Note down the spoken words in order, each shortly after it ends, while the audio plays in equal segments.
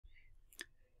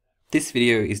This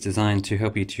video is designed to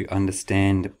help you to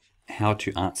understand how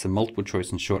to answer multiple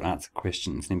choice and short answer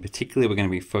questions. And in particular, we're going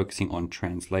to be focusing on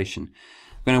translation.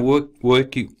 I'm going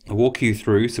to walk you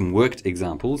through some worked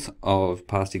examples of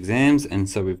past exams. And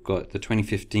so we've got the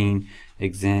 2015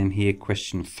 exam here,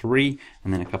 question 3,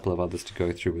 and then a couple of others to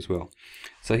go through as well.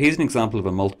 So here's an example of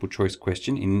a multiple choice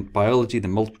question. In biology, the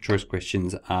multiple choice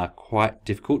questions are quite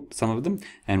difficult, some of them,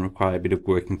 and require a bit of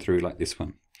working through like this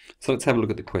one. So let's have a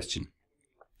look at the question.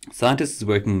 Scientists are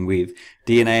working with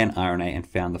DNA and RNA and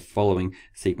found the following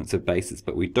sequence of bases,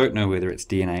 but we don't know whether it's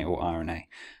DNA or RNA.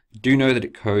 We do know that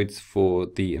it codes for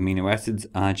the amino acids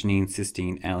arginine,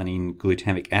 cysteine, alanine,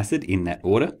 glutamic acid in that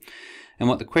order. And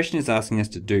what the question is asking us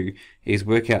to do is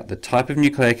work out the type of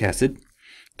nucleic acid,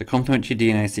 the complementary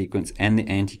DNA sequence, and the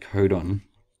anticodon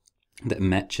that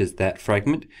matches that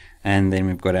fragment. And then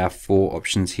we've got our 4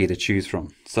 options here to choose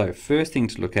from. So first thing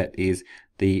to look at is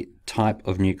the type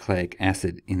of nucleic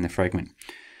acid in the fragment.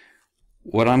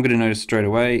 What I'm going to notice straight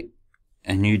away,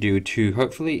 and you do too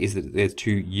hopefully, is that there's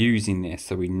 2 U's in there.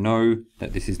 So we know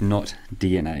that this is not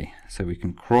DNA. So we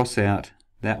can cross out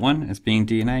that one as being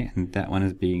DNA and that one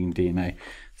as being DNA.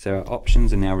 So our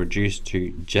options are now reduced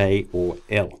to J or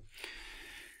L.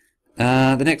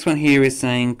 The next one here is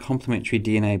saying complementary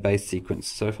DNA base sequence.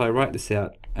 So if I write this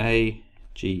out, A,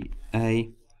 G, A,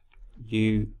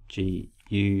 U, G,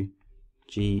 U,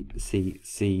 G, C,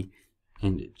 C,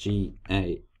 and G,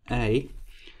 A, A,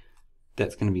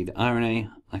 that's going to be the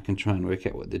RNA. I can try and work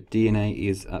out what the DNA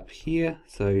is up here.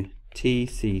 So T,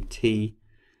 C, T,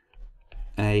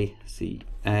 A, C,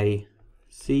 A,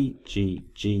 C, G,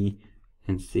 G,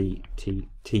 and C, T,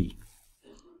 T.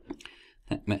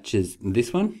 That matches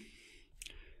this one,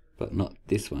 but not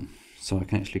this one. So I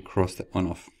can actually cross that one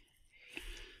off.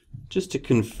 Just to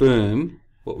confirm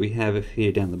what we have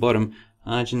here down the bottom,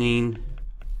 arginine,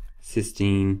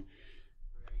 cysteine,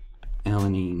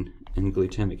 alanine, and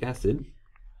glutamic acid,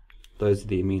 those are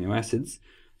the amino acids.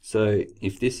 So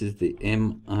if this is the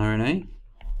mRNA,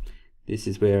 this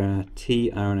is where our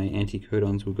tRNA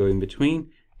anticodons will go in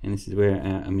between, and this is where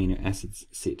our amino acids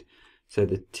sit. So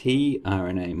the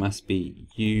tRNA must be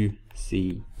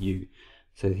UCU.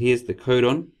 So here's the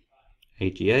codon,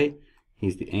 AGA,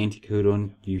 here's the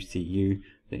anticodon, UCU,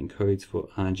 that encodes for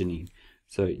arginine.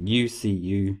 So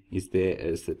UCU is there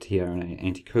as the tRNA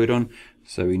anticodon.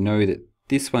 So we know that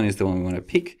this one is the one we want to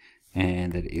pick,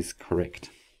 and that is correct.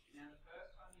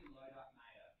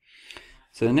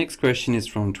 So the next question is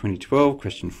from 2012,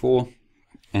 question 4,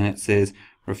 and it says,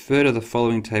 refer to the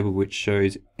following table which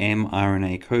shows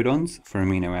mRNA codons for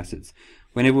amino acids.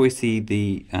 Whenever we see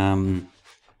the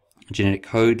genetic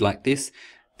code like this,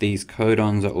 these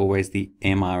codons are always the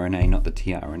mRNA, not the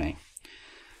tRNA.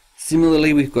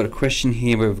 Similarly, we've got a question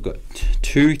here where we've got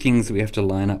 2 things that we have to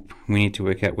line up. We need to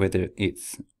work out whether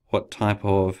it's what type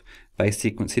of base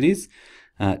sequence it is,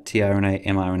 tRNA,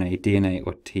 mRNA, DNA,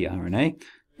 or tRNA,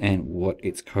 and what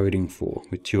it's coding for,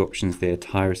 with 2 options there,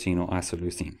 tyrosine or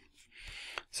isoleucine.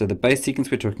 So the base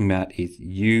sequence we're talking about is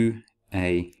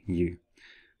UAU.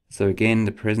 So again,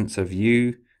 the presence of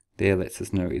U there lets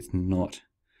us know it's not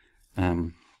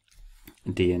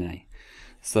DNA.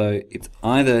 So it's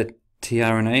either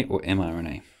tRNA or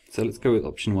mRNA. So let's go with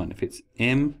option 1. If it's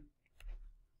mRNA,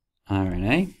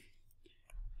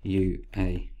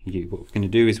 UAU. What we're going to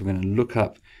do is we're going to look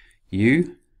up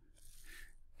UAU,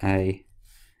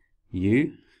 and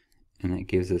that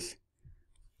gives us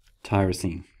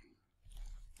tyrosine.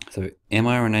 So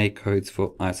mRNA codes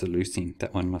for isoleucine.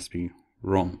 That one must be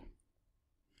wrong.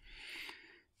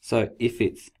 So if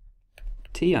it's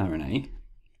tRNA,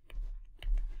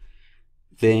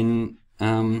 then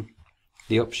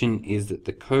the option is that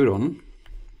the codon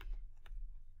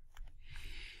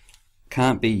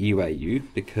can't be UAU,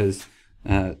 because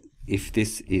if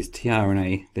this is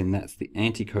tRNA, then that's the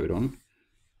anticodon.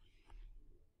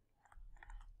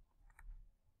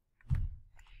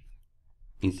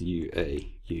 Is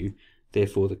UAU.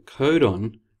 Therefore, the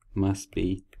codon must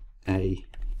be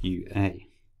AUA.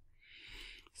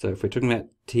 So if we're talking about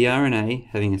tRNA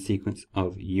having a sequence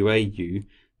of UAU,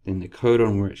 then the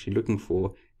codon we're actually looking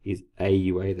for is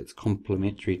AUA, that's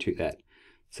complementary to that.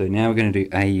 So now we're going to do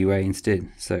AUA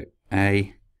instead. So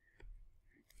A,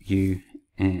 U,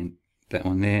 and that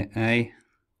one there, A,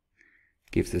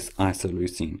 gives us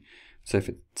isoleucine. So if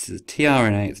it's a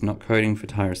tRNA, it's not coding for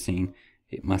tyrosine,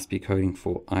 it must be coding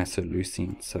for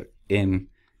isoleucine. So M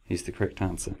is the correct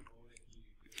answer.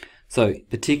 So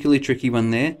particularly tricky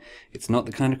one there. It's not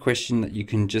the kind of question that you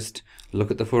can just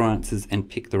look at the 4 answers and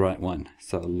pick the right one.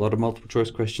 So a lot of multiple choice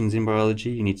questions in biology,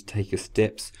 you need to take your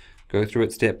steps, go through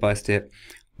it step by step,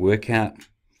 work out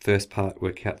first part,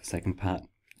 work out the second part,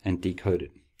 and decode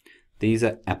it. These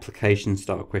are application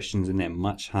style questions, and they're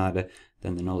much harder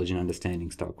than the knowledge and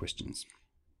understanding style questions.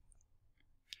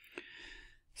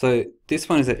 So this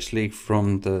one is actually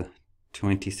from the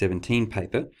 2017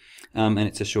 paper, and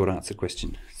it's a short answer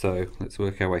question. So let's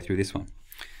work our way through this one.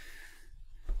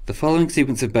 The following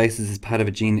sequence of bases is part of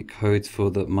a gene that codes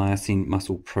for the myosin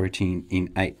muscle protein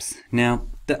in apes. Now,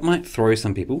 that might throw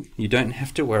some people. You don't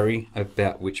have to worry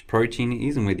about which protein it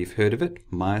is and whether you've heard of it.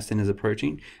 Myosin is a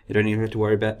protein. You don't even have to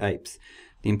worry about apes.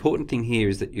 The important thing here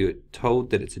is that you're told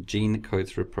that it's a gene that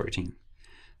codes for a protein.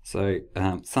 So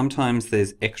sometimes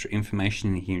there's extra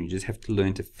information in here and you just have to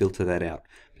learn to filter that out,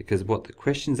 because what the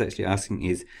question is actually asking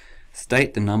is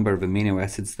state the number of amino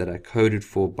acids that are coded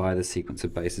for by the sequence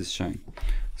of bases shown.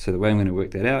 So the way I'm going to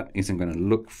work that out is I'm going to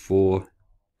look for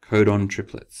codon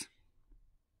triplets.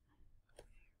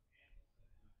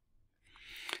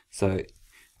 So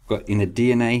I've got in the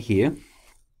DNA here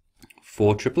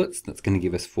 4 triplets. That's going to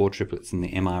give us 4 triplets in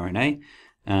the mRNA,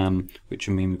 which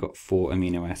will mean we've got 4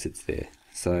 amino acids there.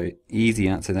 So easy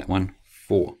answer, that one,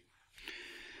 4.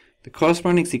 The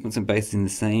corresponding sequence of bases in the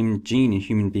same gene in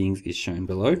human beings is shown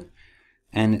below,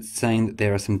 and it's saying that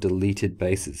there are some deleted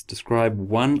bases. Describe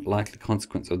one likely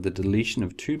consequence of the deletion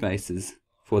of 2 bases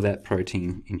for that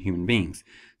protein in human beings.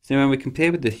 So when we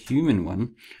compare with the human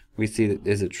one, we see that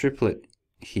there's a triplet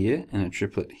here and a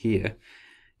triplet here.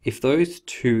 If those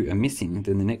 2 are missing,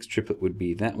 then the next triplet would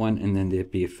be that one, and then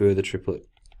there'd be a further triplet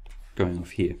going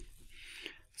off here.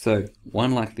 So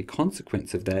one likely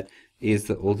consequence of that is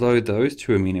that although those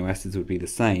 2 amino acids would be the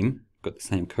same, got the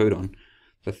same codon,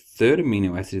 the third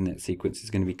amino acid in that sequence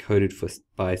is going to be coded for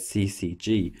by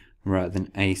CCG rather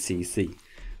than ACC.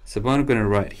 So what I'm going to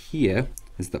write here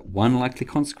is that one likely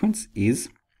consequence is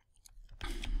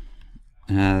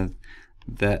that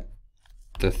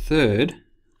the third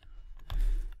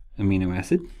amino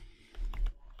acid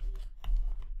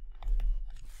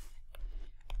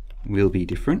will be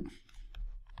different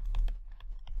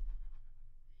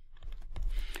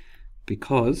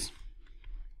because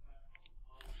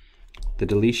the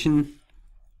deletion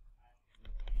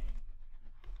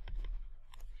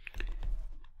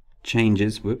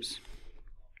changes,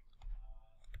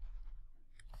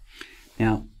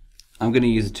 Now, I'm going to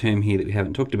use a term here that we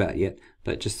haven't talked about yet,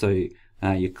 but just so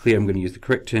you're clear, I'm going to use the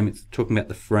correct term. It's talking about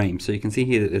the frame. So you can see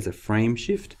here that there's a frame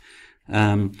shift.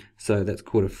 So that's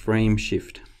called a frame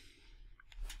shift.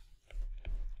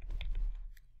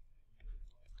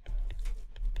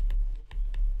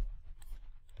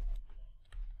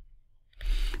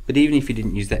 But even if you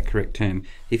didn't use that correct term,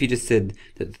 if you just said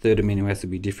that the third amino acid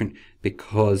would be different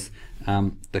because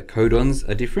the codons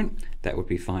are different, that would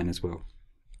be fine as well.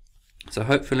 So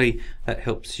hopefully that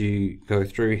helps you go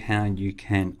through how you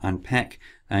can unpack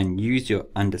and use your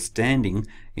understanding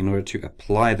in order to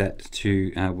apply that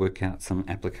to work out some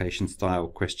application style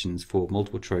questions for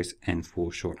multiple choice and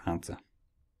for short answer.